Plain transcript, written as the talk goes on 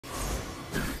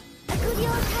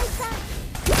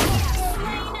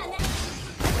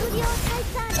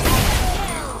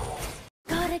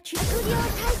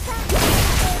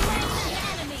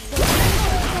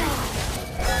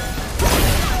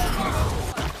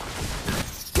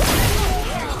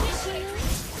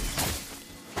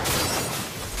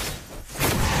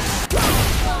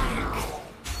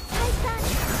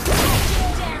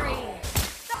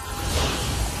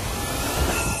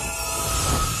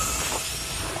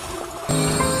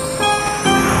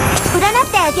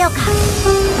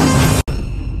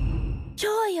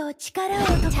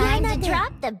Time to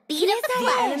drop the beat of the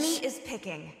flesh. The enemy is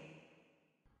picking.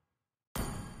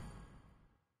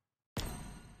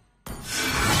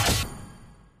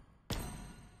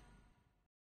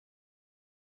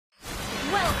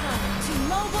 Welcome to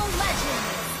Mobile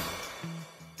Legends!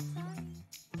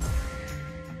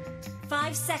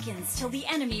 5 seconds till the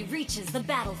enemy reaches the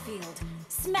battlefield.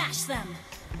 Smash them!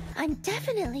 I'm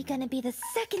definitely gonna be the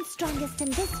second strongest in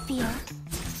this field.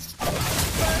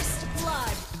 First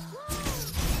blood.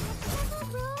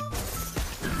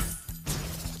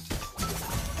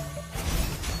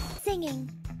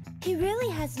 Singing. He really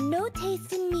has no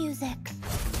taste in music.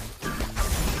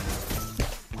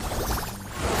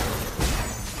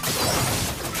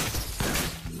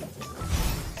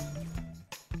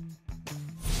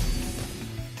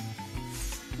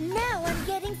 Now I'm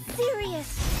getting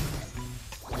serious.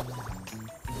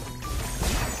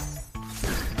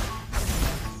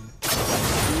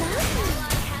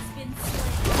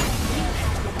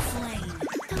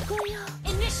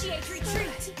 Initiate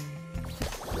retreat!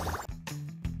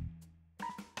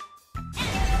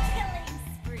 Killing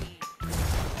spree!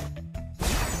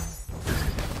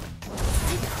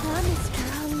 I promised her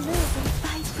I'll live and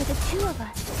fight for the two of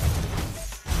us.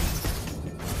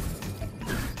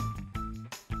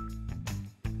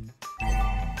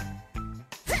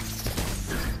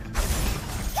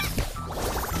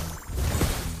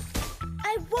 I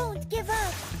won't give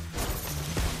up!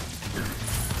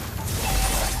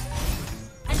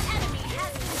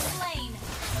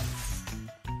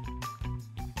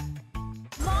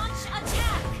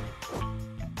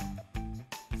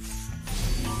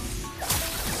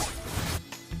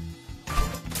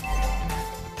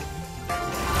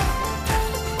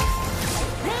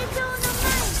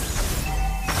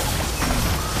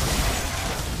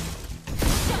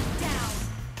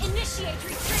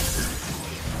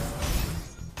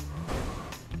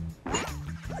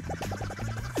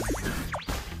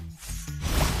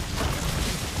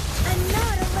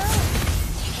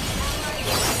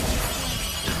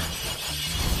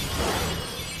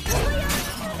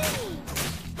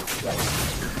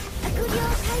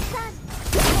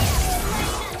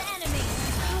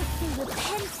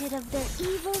 Of their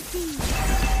evil deeds.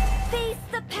 Face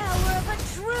the power of a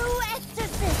true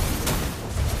exorcist.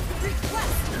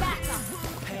 Request backup.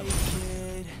 Hey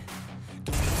kid,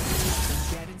 don't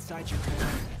get inside your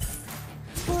head.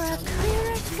 For a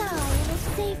clearer sky and a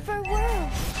safer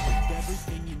world.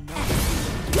 Everything you know.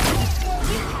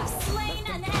 You have slain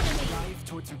an enemy. Life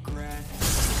towards regret.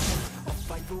 I'll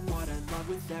fight for what I love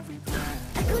with every breath.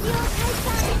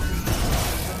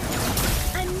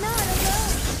 I'm not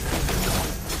alone.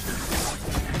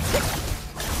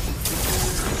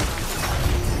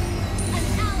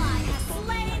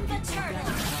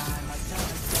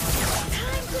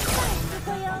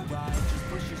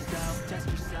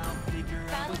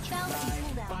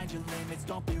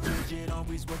 Don't be rigid,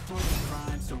 always work towards the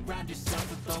prime. Surround yourself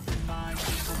with open minds.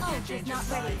 People can change your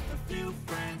life. A few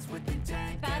friends with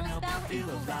intent can help you feel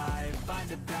alive.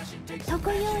 Find a passion, take some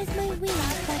Tokoyo is my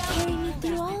wings that carry me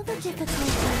through all the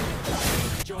difficulties.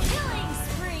 Killing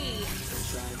spree!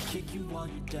 Try to kick you while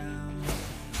you're down.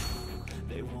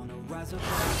 They wanna rise up.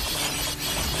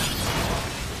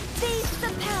 Face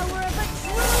the power of a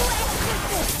true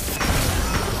exorcist.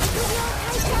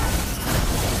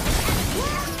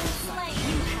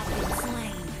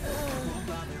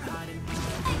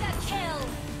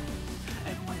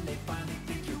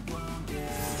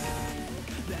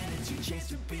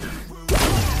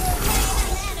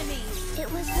 It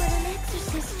was what an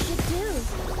exorcist should do.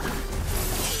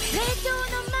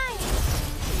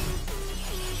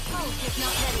 Hulk is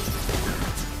not ready.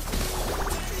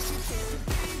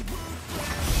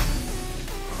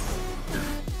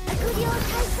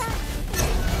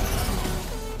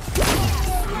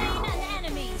 Slain an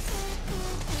enemy.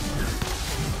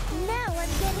 Now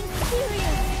I'm getting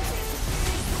serious.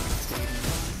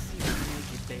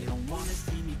 They don't wanna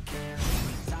see me care.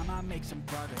 Anytime I make some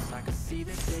progress, I can see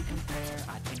that they compare.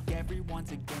 I think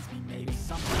everyone's against me, maybe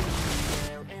something in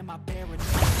there. Am I paranoid?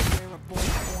 They're avoiding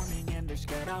forming and they're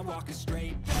scared I walk a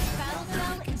straight path.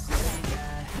 Battle Considering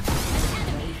that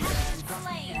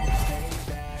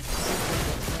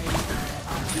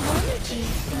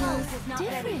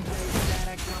different. that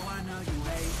I go, I know you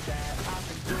hate that. I've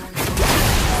been doing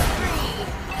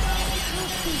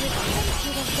Hope they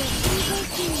repented of their evil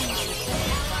deeds. An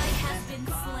ally has been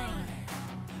slain.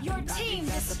 Your team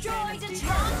destroyed a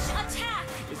launch attack.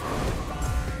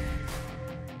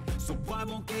 so I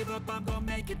won't give up, I'm gonna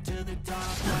make it to the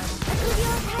top.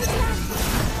 Your Titan.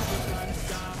 Gonna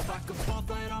stop, I can fall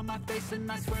flat on my face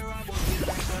and I swear I won't give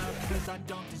back up, cause I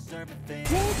don't deserve a thing.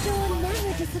 Rejo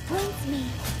never disappoints me.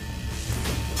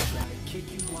 Try to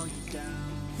kick you while you're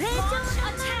down, Launch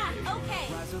attack. Okay.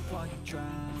 rise up while you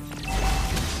drown.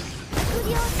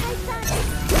 Your Titan.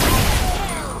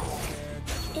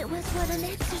 It was what an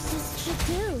exorcist should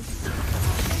do.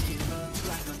 Make it look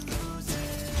like I'm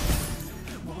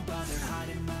losing, won't bother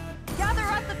hiding my Gather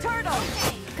up the turtle.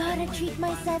 Gotta treat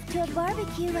myself to a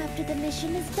barbecue after the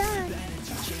mission is done.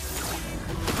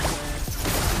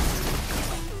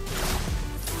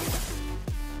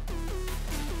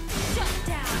 Shut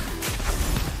down.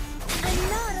 I'm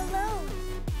not alone.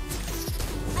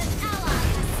 An ally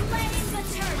has slain the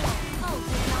turtle. Oh,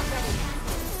 we're not ready yet.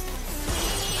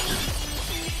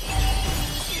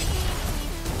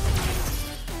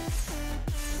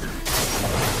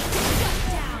 Shut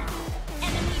down.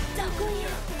 Enemy double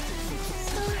kill.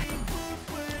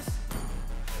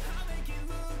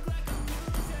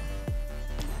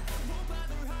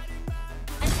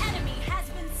 An enemy has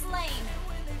been slain.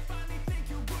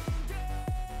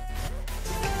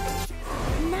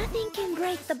 Nothing can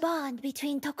break the bond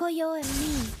between Tokoyo and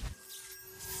me.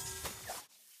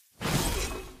 An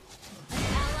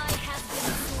ally has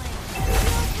been slain.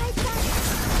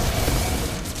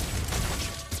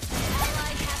 An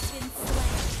ally has been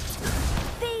slain.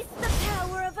 Face the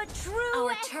power of a true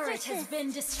Our turret has exorcist.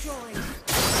 been destroyed.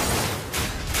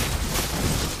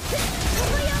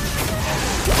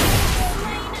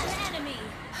 Slain an enemy.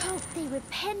 Hope they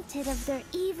repented of their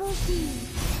evil deeds.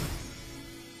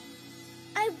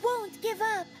 I won't give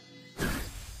up.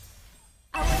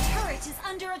 Our turret is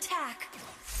under attack.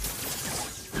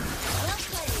 Well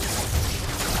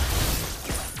played.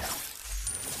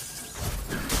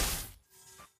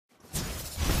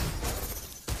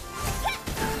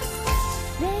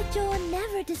 Rejo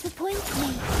never disappoints me.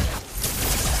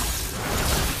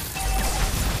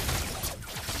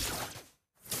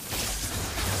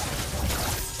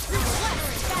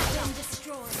 Ruthless has been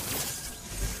destroyed.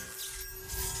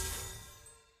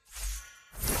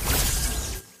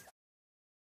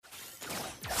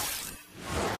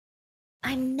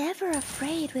 I'm never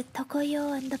afraid with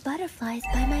Tokoyo and the butterflies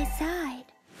by my side.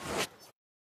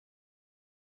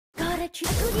 Gotta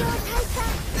treat your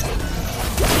Titan. Slain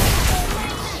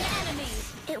an enemy.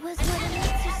 It was what an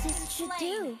exorcist should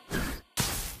do.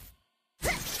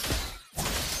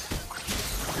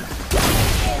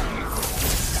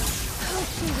 Hope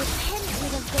they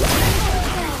repented of their evil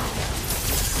deeds.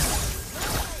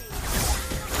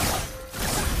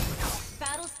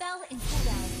 Battle spell in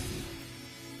cooldown.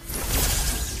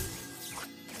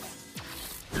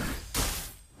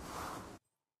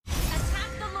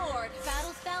 Attack the Lord.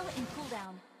 Battle spell in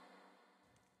cooldown.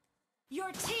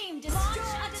 Your team destroyed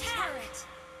a turret.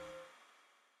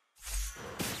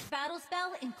 Battle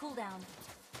spell in cooldown.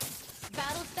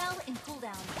 Battle spell in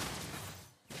cooldown.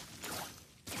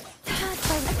 Taught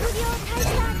by your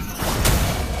Titan.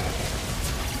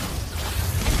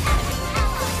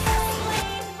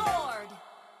 Slain Lord.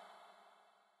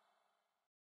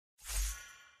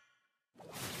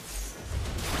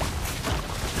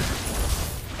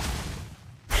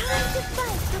 Time to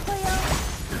fight, Tokoyo.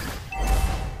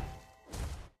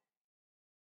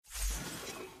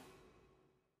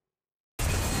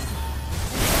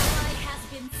 Ally has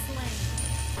been slain.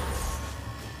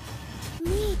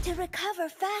 Need to recover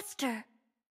faster.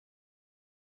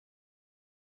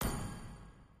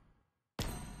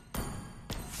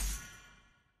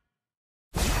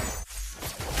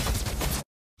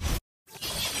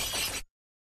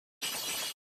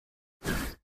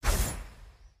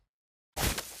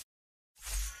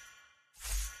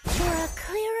 For a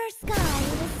clearer sky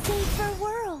and a safer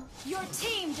world. Your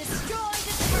team destroyed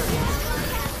a turret. Ally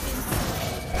has been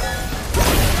slain.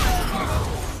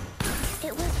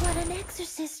 It was what an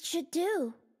exorcist should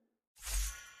do.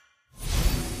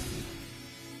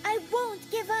 I won't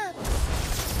give up.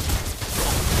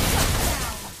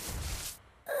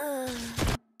 Ugh.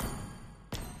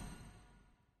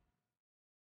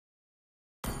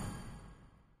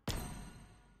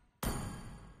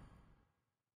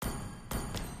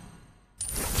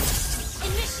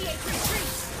 Initiate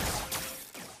retreat!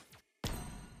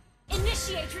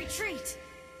 Initiate retreat!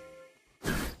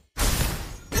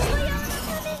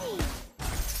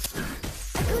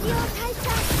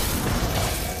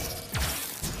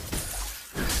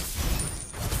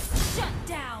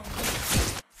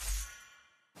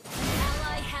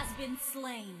 been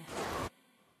slain.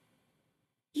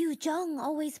 Yu Jong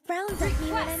always frowns at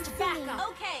me when I'm Request singing. backup.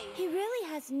 Okay. He really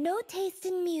has no taste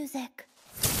in music.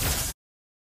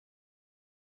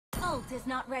 Ult is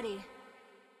not ready.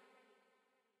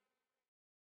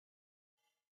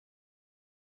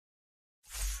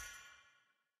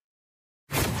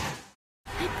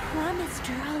 I promised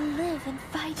her I'll live and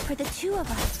fight for the two of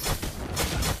us.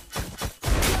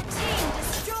 Your team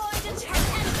destroyed a turret.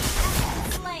 Enemy has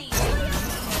been slain.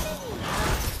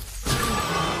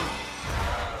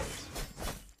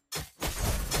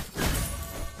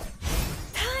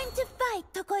 Time to fight,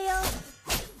 Tokoyo!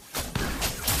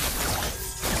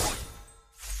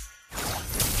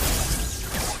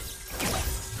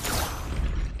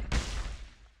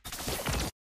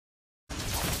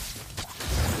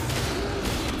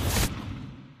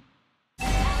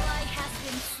 Ally has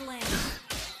been slain.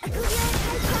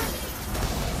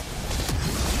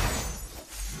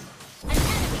 An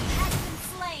enemy has been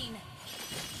slain.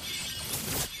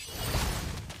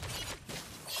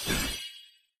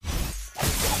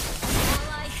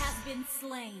 Ally has been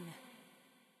slain.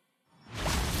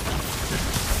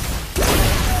 Slain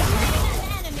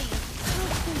an enemy.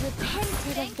 Hope they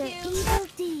repented Thank of their you. evil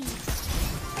deeds.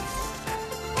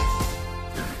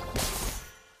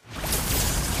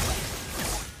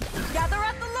 Gather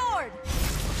up the Lord.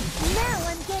 Now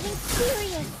I'm getting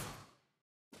serious.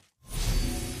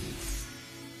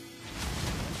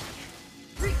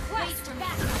 Request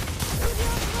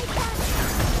backup.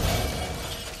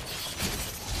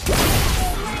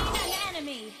 Slain an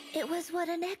enemy. It was what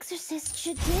an exorcist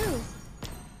should do.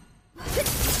 Hope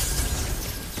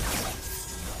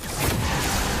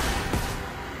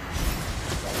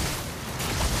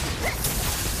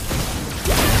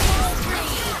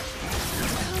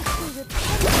they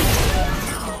repented.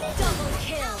 Double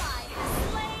kill. Ally has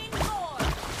slain Lord.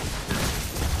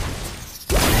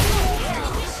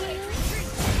 Initiate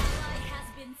retreat. Ally has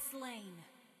been slain.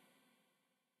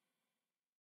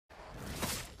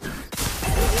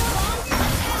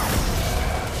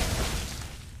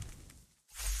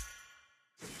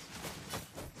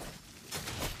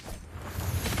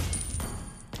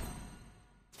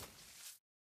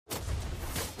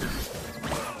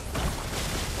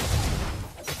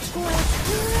 For a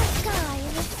clearer sky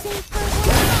and a safer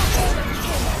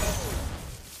world.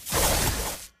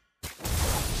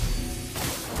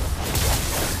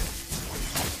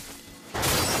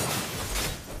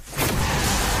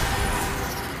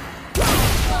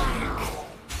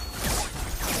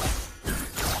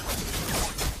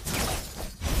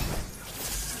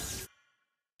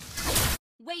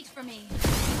 Wait for me.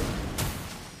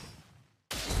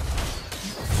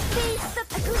 Face the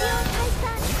Kagura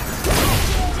Kaisan.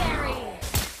 Legendary.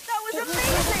 That was It was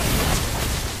amazing.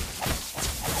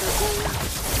 Okay.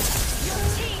 Your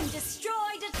team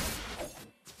destroyed it.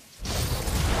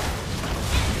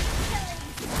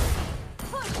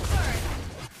 Push first.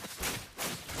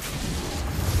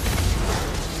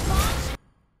 Launch.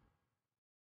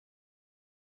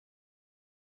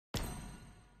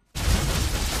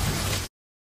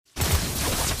 An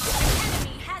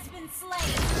enemy has been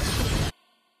slain.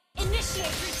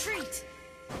 Initiate retreat.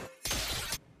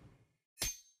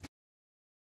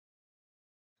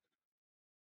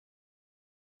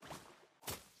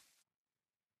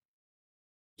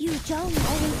 Yu Jong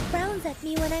always frowns at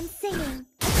me when I'm singing.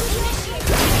 Initiate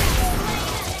retreat.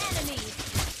 Slain an enemy.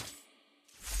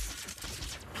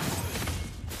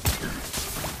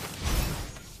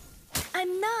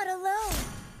 I'm not alone.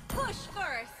 Push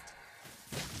first.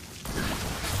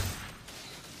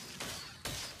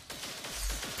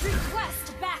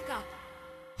 Request backup.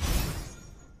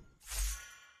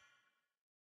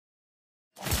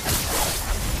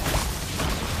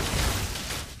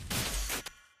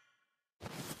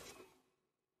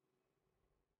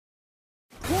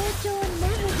 Jojo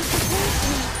never disappoints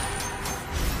me.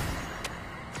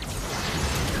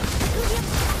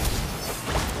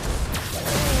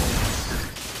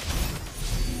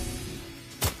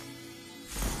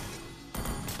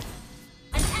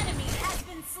 An enemy has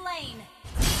been slain.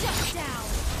 Shut down.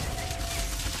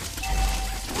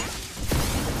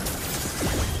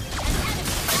 An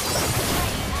enemy has been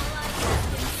slain. Ally has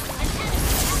been slain. An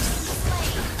enemy has been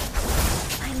slain.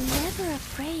 I'm never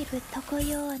afraid with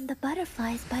Tokoyo and the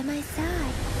butterflies by my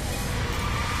side.